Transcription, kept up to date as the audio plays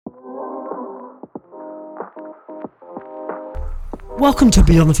Welcome to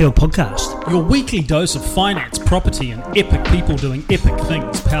Beyond the Field podcast. Your weekly dose of finance, property, and epic people doing epic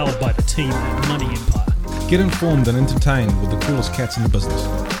things, powered by the team at Money Empire. Get informed and entertained with the coolest cats in the business.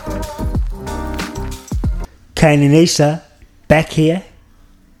 Kane and Issa, back here.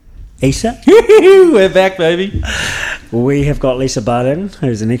 Issa? We're back, baby. We have got Lisa Barden,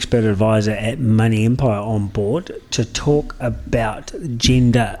 who's an expert advisor at Money Empire, on board to talk about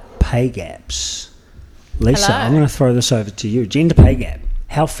gender pay gaps. Lisa, Hello. I'm going to throw this over to you. Gender pay gap,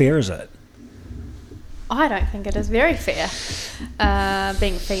 how fair is it? I don't think it is very fair,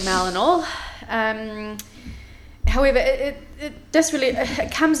 being female and all. However,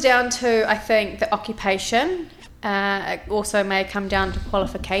 it comes down to, I think, the occupation. It also may come down to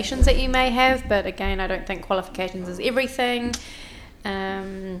qualifications that you may have, but again, I don't think qualifications is everything.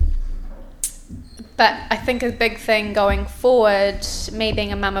 But I think a big thing going forward, me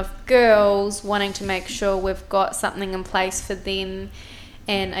being a mum of girls, wanting to make sure we've got something in place for them,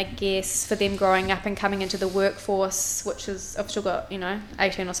 and I guess for them growing up and coming into the workforce, which is, I've still got,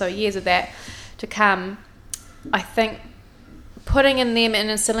 18 or so years of that to come. I think putting in them and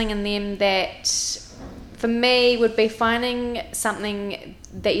instilling in them that, for me, would be finding something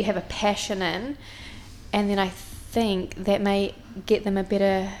that you have a passion in, and then I think that may get them a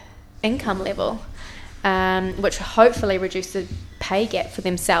better income level, which hopefully reduce the pay gap for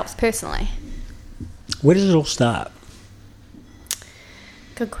themselves personally. Where does it all start?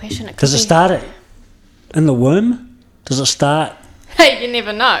 Good question. Does it start in the womb? Does it start Hey, you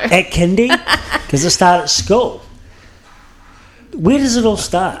never know. at kindy? Does it start at school? Where does it all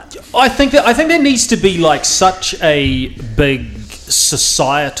start? I think there needs to be like such a big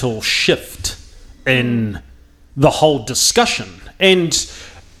societal shift in the whole discussion. And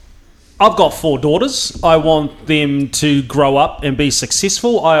I've got 4 daughters. I want them to grow up and be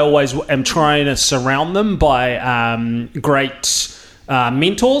successful. I always am trying to surround them by great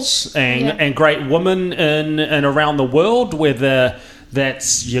mentors and great women in and around the world, whether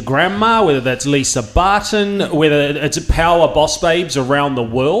that's your grandma, whether that's Lisa Barton, whether it's power boss babes around the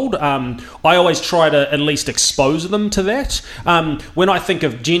world. I always try to at least expose them to that. When I think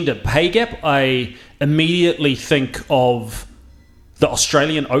of gender pay gap, I immediately think of the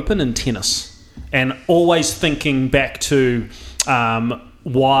Australian Open in tennis, and always thinking back to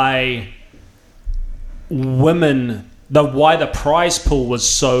why the prize pool was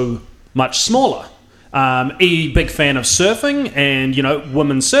so much smaller. Big fan of surfing, and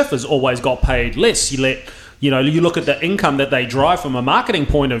women surfers always got paid less. You look at the income that they drive from a marketing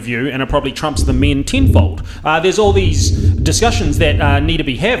point of view, and it probably trumps the men tenfold. There's all these discussions that need to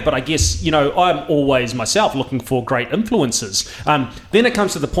be had, but I guess I'm always myself looking for great influences. Then it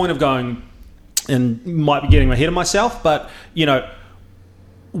comes to the point of going, and might be getting ahead of myself, but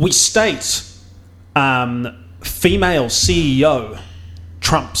we state female CEO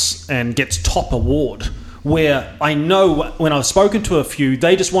trumps and gets top award, where I know when I've spoken to a few,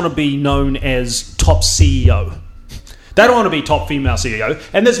 they just want to be known as top CEO. They don't want to be top female CEO.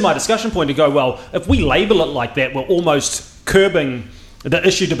 And this is my discussion point to go, well, if we label it like that, we're almost curbing the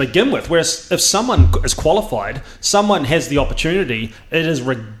issue to begin with. Whereas if someone is qualified, someone has the opportunity, it's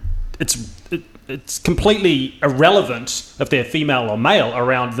completely irrelevant if they're female or male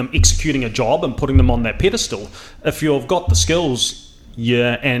around them executing a job and putting them on that pedestal. If you've got the skills,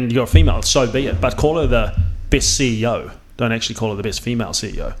 and you're a female, so be it. But call her the best CEO. Don't actually call her the best female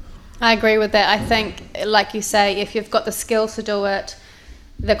CEO. I agree with that. I think, like you say, if you've got the skills to do it,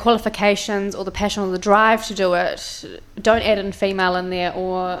 the qualifications or the passion or the drive to do it, don't add in female in there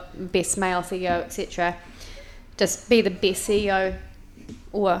or best male CEO, etc. Just be the best CEO,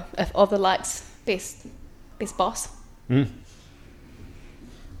 or if of the likes, best boss.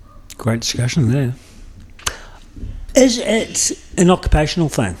 Great discussion there. Is it an occupational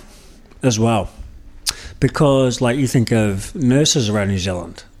thing as well? Because, like, you think of nurses around New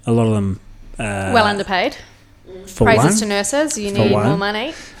Zealand, a lot of them... well underpaid. For Praises one, to nurses, you need more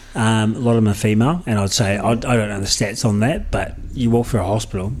money. A lot of them are female, and I'd say, I don't know the stats on that, but you walk through a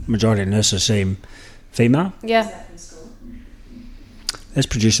hospital, majority of nurses seem female. Yeah. That's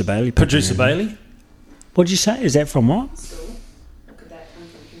Producer Bailey. Producer Bailey? What did you say? Is that from what?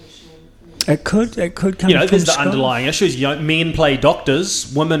 It could come from there's the school. underlying issues. Men play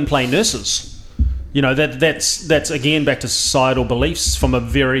doctors, women play nurses. That's again back to societal beliefs from a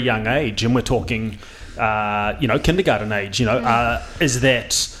very young age, and we're talking, kindergarten age. Is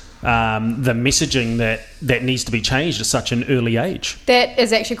that the messaging that needs to be changed at such an early age? That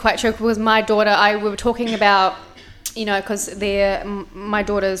is actually quite true, because my daughter, we were talking about, because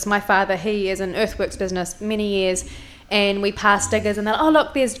my father, he is in earthworks business many years, and we pass diggers and they're like, oh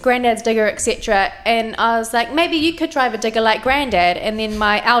look, there's granddad's digger, etc. And I was like, maybe you could drive a digger like granddad. And then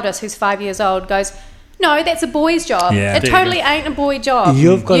my eldest, who's 5 years old, goes, no, that's a boy's job. Yeah. It totally ain't a boy job.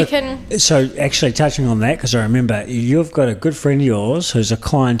 So actually touching on that, because I remember you've got a good friend of yours who's a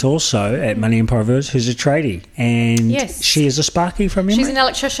client also at Money and Proverbs who's a tradie, and Yes. she is a Sparky from memory. She's an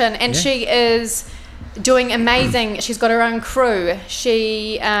electrician, and she is doing amazing. She's got her own crew.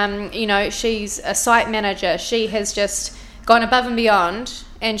 She, she's a site manager. She has just gone above and beyond,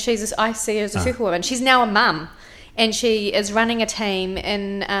 and I see her as a superwoman. She's now a mum, and she is running a team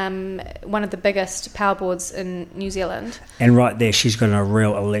in one of the biggest power boards in New Zealand. And right there, she's got a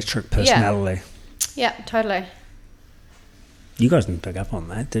real electric personality. Yeah, totally. You guys didn't pick up on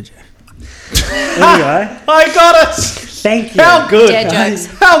that, did you? There you go. I got it. Thank you. How good? Dad jokes.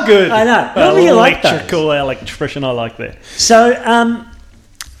 How good? I know. What do you like those? Electrical electrician. I like that. So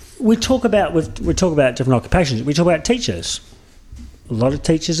we talk about different occupations. We talk about teachers. A lot of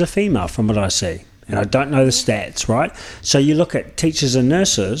teachers are female, from what I see, and I don't know the stats. Right. So you look at teachers and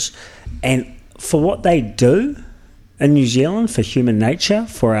nurses, and for what they do in New Zealand for human nature,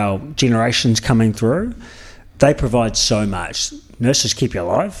 for our generations coming through, they provide so much. Nurses keep you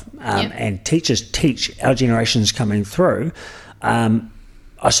alive, and teachers teach our generations coming through.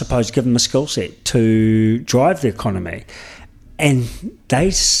 I suppose give them a skill set to drive the economy, and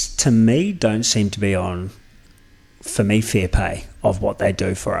they, to me, don't seem to be on, for me, fair pay of what they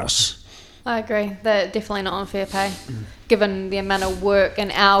do for us. I agree. They're definitely not on fair pay, given the amount of work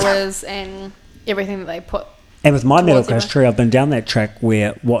and hours and everything that they put. And with my medical towards history, I've been down that track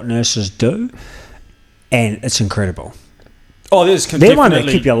where what nurses do, and it's incredible. Oh, there's They're the one that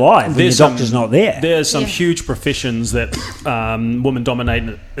keep you alive when your doctor's not there. There's some huge professions that women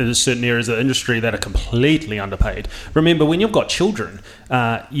dominate in certain areas of the industry that are completely underpaid. Remember, when you've got children,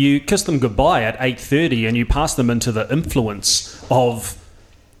 you kiss them goodbye at 8:30 and you pass them into the influence of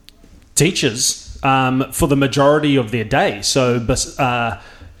teachers for the majority of their day. So,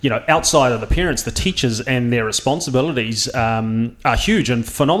 outside of the parents, the teachers and their responsibilities are huge and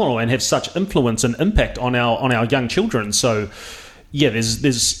phenomenal and have such influence and impact on our young children. So, yeah,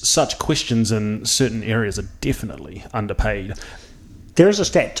 there's such questions in certain areas are definitely underpaid. There is a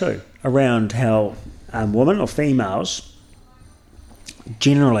stat too around how women or females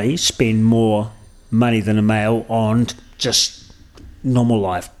generally spend more money than a male on just normal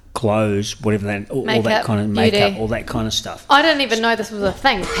life. Clothes, whatever that, all that kind of makeup, all that kind of stuff. I didn't even know this was a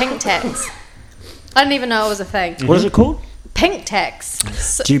thing. Pink tax. I didn't even know it was a thing. What is it called? Pink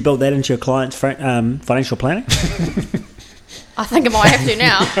tax. Do you build that into your client's financial planning? I think I might have to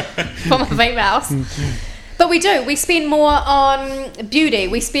now for my females. But we do. We spend more on beauty.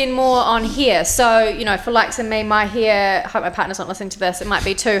 We spend more on hair. So, for likes of me, my hair, I hope my partner's not listening to this, it might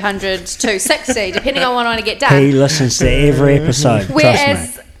be 200, 260, depending on what I want to get done. He listens to every episode. Whereas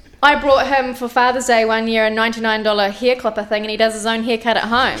trust me. I brought him for Father's Day one year a $99 hair clipper thing, and he does his own haircut at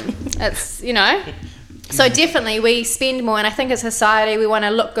home. It's, So definitely we spend more, and I think as a society we want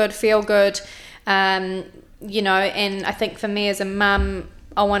to look good, feel good, and I think for me as a mum,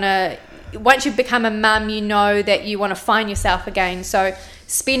 once you become a mum, you know that you want to find yourself again. So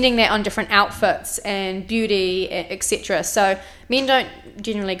spending that on different outfits and beauty, etc. So men don't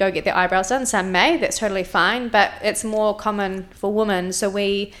generally go get their eyebrows done. Some may, that's totally fine, but it's more common for women. So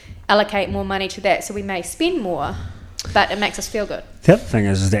we allocate more money to that. So we may spend more, but it makes us feel good. The other thing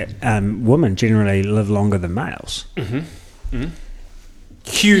is that women generally live longer than males. Mm-hmm. Mm-hmm.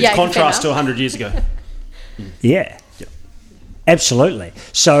 Huge contrast to 100 years ago. Yeah. Yep. Absolutely.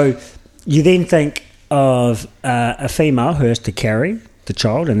 So you then think of a female who has to carry the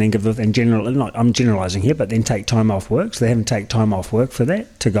child and then I'm generalising here, but then take time off work. So they haven't take time off work for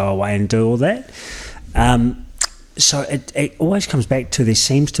that, to go away and do all that. So it always comes back to there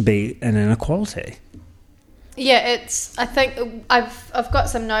seems to be an inequality. Yeah, I think I've got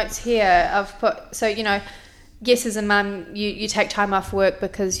some notes here. I've put, yes, as a mum, you take time off work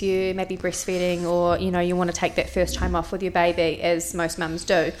because you may be breastfeeding or, you want to take that first time off with your baby, as most mums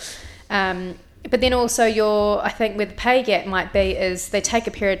do. But then also I think where the pay gap might be is they take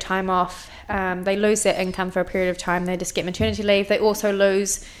a period of time off, they lose their income for a period of time, they just get maternity leave, they also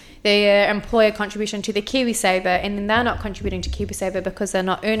lose their employer contribution to the KiwiSaver, and then they're not contributing to KiwiSaver because they're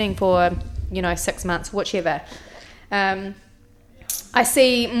not earning for, 6 months, whichever. I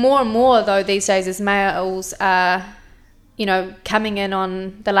see more and more, though, these days as males are, coming in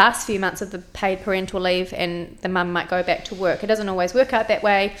on the last few months of the paid parental leave and the mum might go back to work. It doesn't always work out that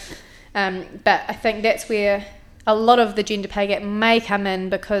way. But I think that's where a lot of the gender pay gap may come in,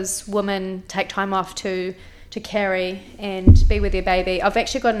 because women take time off to carry and be with their baby. I've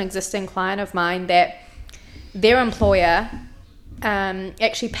actually got an existing client of mine that their employer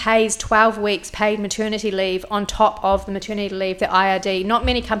actually pays 12 weeks paid maternity leave on top of the maternity leave, the IRD. Not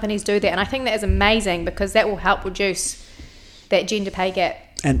many companies do that, and I think that is amazing because that will help reduce that gender pay gap.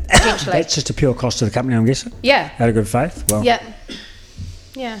 And potentially. that's just a pure cost to the company, I'm guessing? Yeah. Out of good faith? Well, Yeah.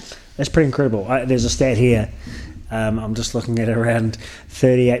 Yeah. that's pretty incredible. There's a stat here. I'm just looking at around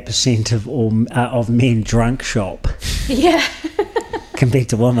 38% of men drunk shop Yeah. compared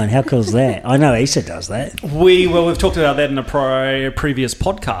to women. How cool is that? I know Issa does that. We've talked about that in a previous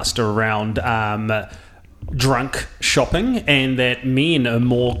podcast around drunk shopping, and that men are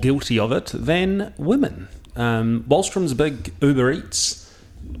more guilty of it than women. Wallstrom's a big Uber Eats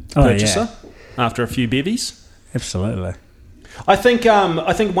purchaser after a few bevies. Absolutely. I think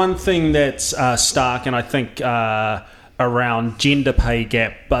one thing that's stark, and I think around gender pay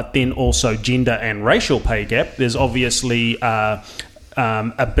gap, but then also gender and racial pay gap, there's obviously a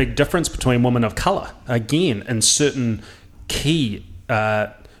big difference between women of colour, again, in certain key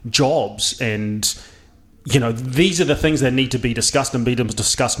jobs. And, you know, these are the things that need to be discussed and be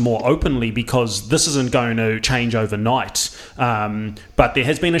discussed more openly, because this isn't going to change overnight. But there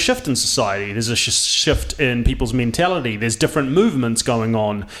has been a shift in society. There's a shift in people's mentality. There's different movements going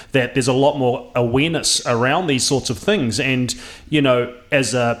on, that there's a lot more awareness around these sorts of things. And, you know,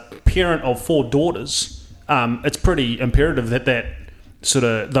 as a parent of 4 daughters, it's pretty imperative that sort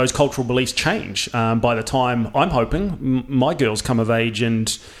of those cultural beliefs change by the time, I'm hoping, my girls come of age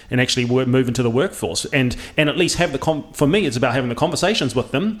and actually move into the workforce, and at least have for me, it's about having the conversations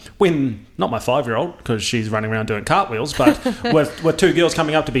with them when, not my 5-year-old, because she's running around doing cartwheels, but with 2 girls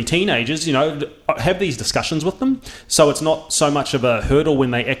coming up to be teenagers, you know, have these discussions with them, so it's not so much of a hurdle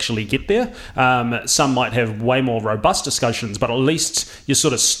when they actually get there. Some might have way more robust discussions, but at least you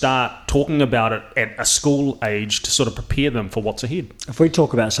sort of start talking about it at a school age to sort of prepare them for what's ahead. If we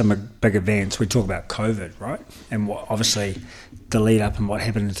talk about some big events, we talk about COVID, right? And what, obviously, the lead up and what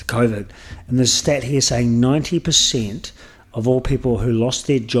happened into COVID. And there's a stat here saying 90% of all people who lost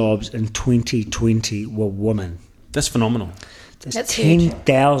their jobs in 2020 were women. That's phenomenal. That's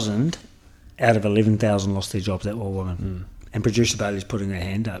 10,000 out of 11,000 lost their jobs that were women. And producer Bailey's putting her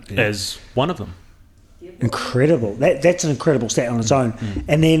hand up there. As one of them. Incredible. That's an incredible stat on its own.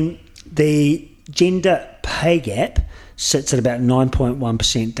 And then the gender pay gap sits at about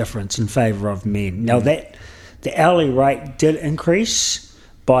 9.1% difference in favour of men. Now, the hourly rate did increase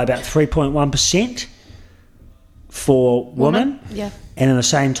by about 3.1% for women. Yeah. And at the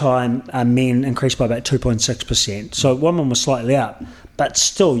same time, men increased by about 2.6%. So women were slightly up. But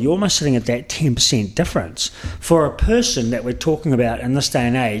still, you're almost sitting at that 10% difference. For a person that we're talking about in this day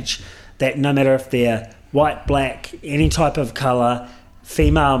and age, that no matter if they're white, black, any type of colour,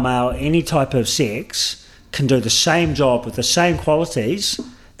 female, male, any type of sex, can do the same job with the same qualities,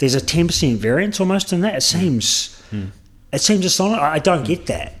 there's a 10% variance almost in that. It seems astonishing. I don't get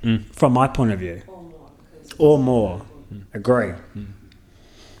that from my point of view. Or more. Agree.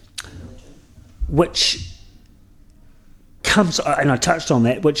 Which comes, and I touched on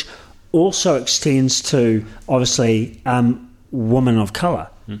that, which also extends to, obviously, women of colour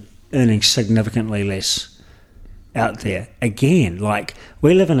earning significantly less out there. Again, like,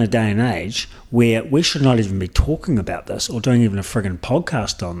 we live in a day and age where we should not even be talking about this or doing even a friggin'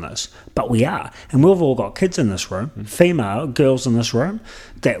 podcast on this, but we are. And we've all got kids in this room, female girls in this room,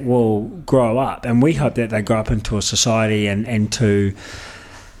 that will grow up, and we hope that they grow up into a society and to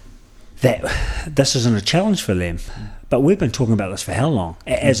that this isn't a challenge for them. But we've been talking about this for how long?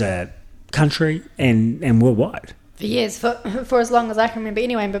 As a country and worldwide. For years, for as long as I can remember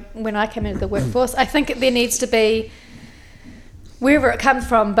anyway, but when I came into the workforce, I think there needs to be, wherever it comes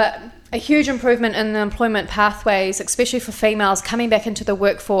from, but a huge improvement in the employment pathways, especially for females coming back into the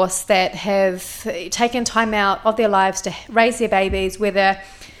workforce that have taken time out of their lives to raise their babies, whether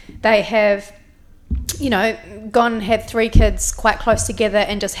they have, you know, had 3 kids quite close together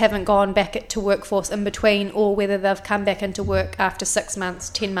and just haven't gone back to workforce in between, or whether they've come back into work after 6 months,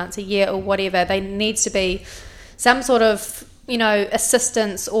 10 months, a year, or whatever. There needs to be some sort of, you know,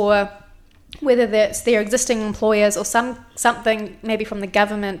 assistance, or whether that's their existing employers or something maybe from the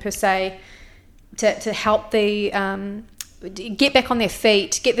government per se to help the get back on their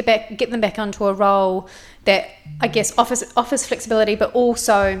feet, get them back onto a role that I guess offers flexibility, but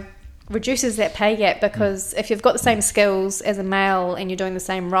also reduces that pay gap. Because if you've got the same skills as a male and you're doing the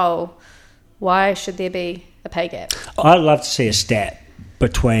same role, why should there be a pay gap? I'd love to see a stat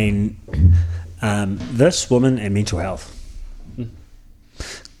between this woman and mental health.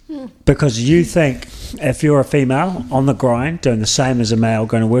 Because you think if you're a female on the grind, doing the same as a male,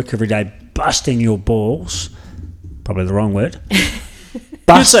 going to work every day, busting your balls, probably the wrong word,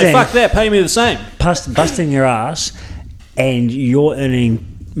 You'd say, fuck that, pay me the same. busting your ass, and you're earning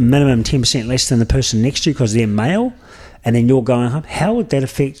minimum 10% less than the person next to you because they're male, and then you're going home, how would that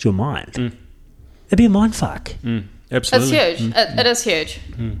affect your mind? It'd be a mind fuck. Absolutely. It's huge. It is huge.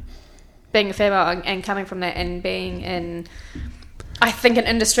 Being a female and coming from that and being in, I think, an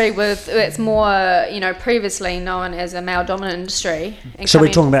industry with it's more, previously known as a male dominant industry. And So we're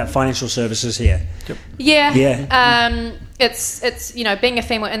talking about financial services here. Yeah. Yeah. It's being a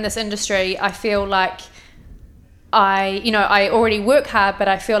female in this industry, I feel like I already work hard, but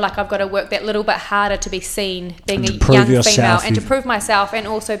I feel like I've got to work that little bit harder to be seen, being a young female, and to prove myself, and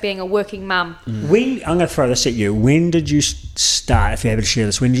also being a working mum. I'm going to throw this at you. When did you start, if you're able to share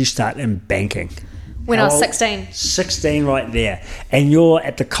this, when did you start in banking? When I was 16. 16 right there. And you're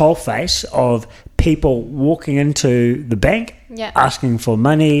at the coalface of people walking into the bank, asking for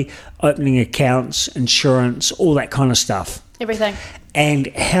money, opening accounts, insurance, all that kind of stuff. Everything. And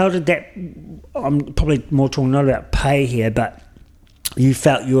how did that, I'm probably more talking not about pay here, but you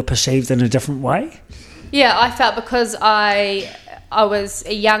felt you were perceived in a different way? Yeah, I felt because I was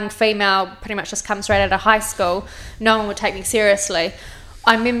a young female, pretty much just come straight out of high school, no one would take me seriously.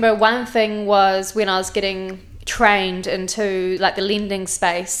 I remember one thing was when I was getting trained into like the lending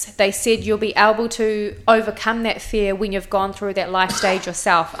space, they said you'll be able to overcome that fear when you've gone through that life stage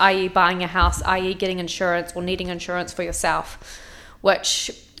yourself, i.e. buying a house, i.e. getting insurance or needing insurance for yourself.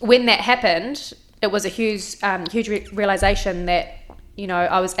 Which, when that happened, it was a huge realization that,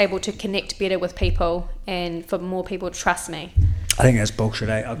 I was able to connect better with people and for more people to trust me. I think that's bullshit,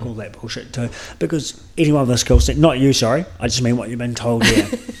 I call that bullshit too. Because anyone with a skill set, not you, sorry, I just mean what you've been told here.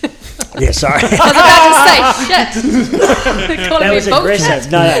 Yeah, sorry. I was about to say, shit. That was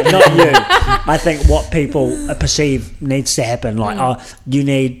aggressive. No, not you. I think what people perceive needs to happen. Like, you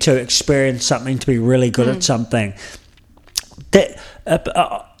need to experience something to be really good at something. That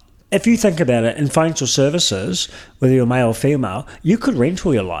if you think about it, in financial services, whether you're male or female, you could rent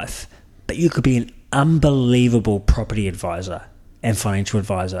all your life, but you could be an unbelievable property advisor and financial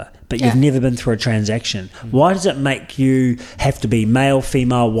advisor, but you've never been through a transaction. Why does it make you have to be male,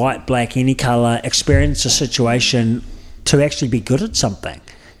 female, white, black, any colour, experience a situation to actually be good at something?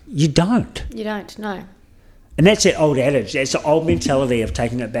 You don't. You don't, no. And that's that old adage. That's the old mentality of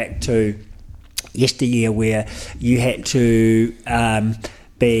taking it back to yesteryear, where you had to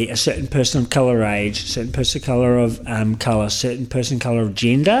be a certain person of colour age, certain person of colour of colour, certain person colour of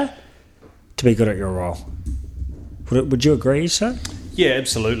gender to be good at your role. Would you agree, sir? Yeah,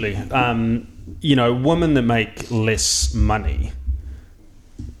 absolutely. Women that make less money,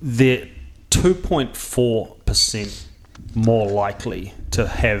 they're 2.4% more likely to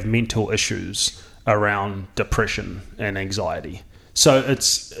have mental issues around depression and anxiety. So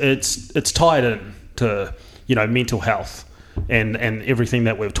it's tied in to mental health and everything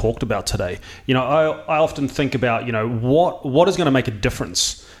that we've talked about today. I often think about what is going to make a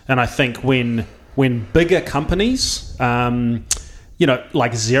difference, and I think when bigger companies, like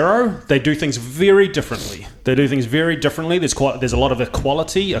Xero, they do things very differently. There's a lot of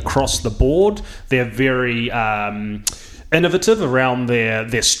equality across the board. They're very innovative around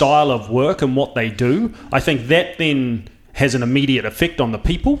their style of work and what they do. I think that then has an immediate effect on the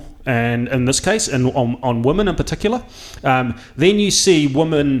people, and in this case, and on women in particular. Then you see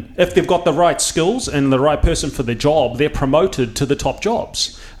women, if they've got the right skills and the right person for the job, they're promoted to the top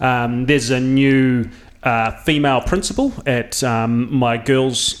jobs. There's a new female principal at my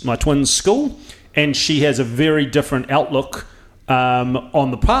twins' school, and she has a very different outlook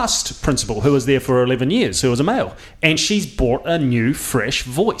on the past principal, who was there for 11 years, who was a male, and she's brought a new fresh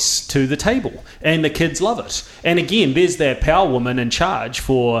voice to the table, and the kids love it. And again, there's that power woman in charge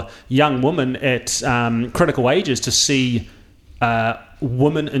for young women at critical ages to see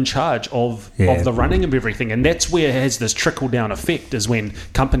women in charge of the running of everything. And that's where it has this trickle down effect, is when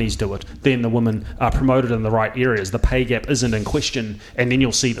companies do it, then the women are promoted in the right areas, the pay gap isn't in question, and then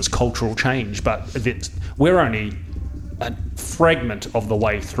you'll see this cultural change. But we're only a fragment of the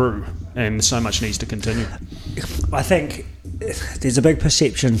way through, and so much needs to continue. I think there's a big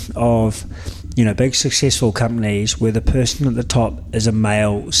perception of big successful companies where the person at the top is a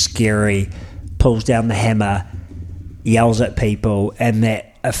male, scary, pulls down the hammer, yells at people, and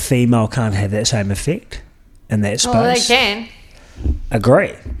that a female can't have that same effect in that space. Oh, they can.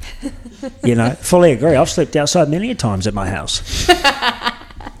 Agree. Fully agree. I've slept outside many a times at my house.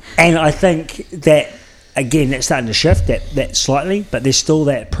 And I think that, again, that's starting to shift that slightly, but there's still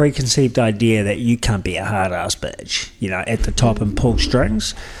that preconceived idea that you can't be a hard-ass bitch, at the top and pull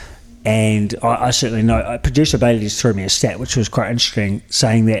strings. And I certainly know, producer Bailey just threw me a stat, which was quite interesting,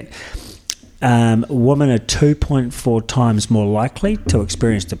 saying that women are 2.4 times more likely to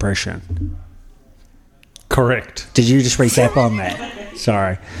experience depression. Correct. Did you just recap on that?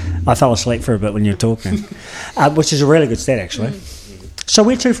 Sorry. I fell asleep for a bit when you were talking, which is a really good stat, actually. So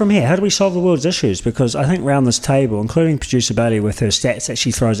where to from here? How do we solve the world's issues? Because I think around this table, including producer Bailey with her stats that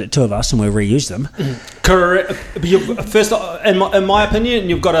she throws at two of us and we reuse them. Correct. First, in my opinion,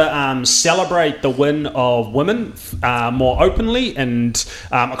 you've got to celebrate the win of women more openly and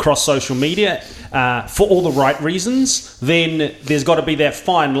across social media for all the right reasons. Then there's got to be that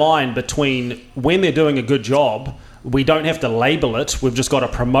fine line between when they're doing a good job. We don't have to label it. We've just got to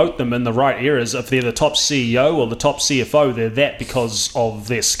promote them in the right areas. If they're the top CEO or the top CFO, they're that because of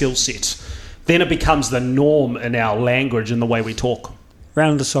their skill set. Then it becomes the norm in our language and the way we talk.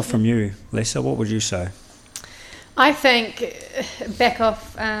 Round us off from you, Lisa. What would you say? I think,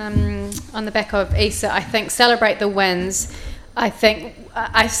 on the back of Issa, I think celebrate the wins. I think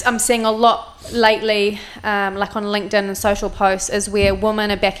I'm seeing a lot lately, like on LinkedIn and social posts, is where women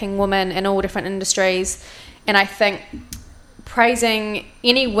are backing women in all different industries. And I think praising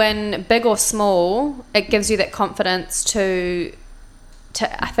any win, big or small, it gives you that confidence to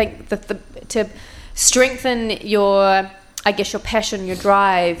I think to strengthen your, I guess, your passion, your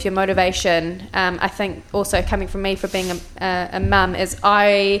drive, your motivation. I think also coming from me for being a mum is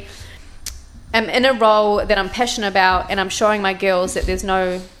I am in a role that I'm passionate about, and I'm showing my girls that there's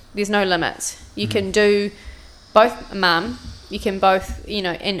no limits. You can do both mum, you can both,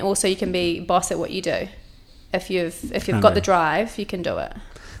 and also you can be boss at what you do. If you've got the drive, you can do it.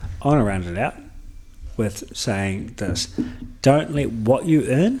 I want to round it out with saying this: don't let what you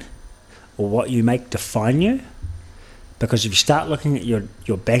earn or what you make define you, because if you start looking at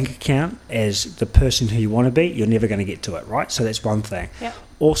your bank account as the person who you want to be, you're never going to get to it, right? So that's one thing. Yep.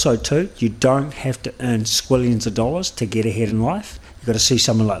 Also, too, you don't have to earn squillions of dollars to get ahead in life. You've got to see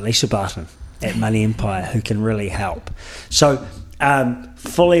someone like Lisa Barton at Money Empire who can really help. So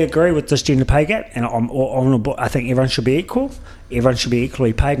fully agree with this gender pay gap, and I think everyone should be equal. Everyone should be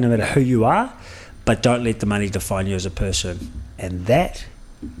equally paid no matter who you are, but don't let the money define you as a person. And that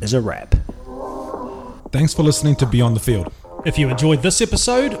is a wrap. Thanks for listening to Beyond the Field. If you enjoyed this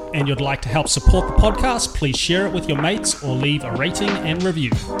episode and you'd like to help support the podcast, please share it with your mates or leave a rating and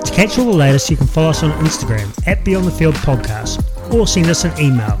review. To catch all the latest, you can follow us on Instagram at Beyond the Field Podcast, or send us an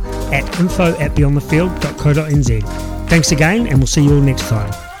email at info@beyondthefield.co.nz. Thanks again, and we'll see you all next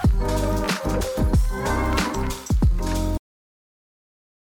time.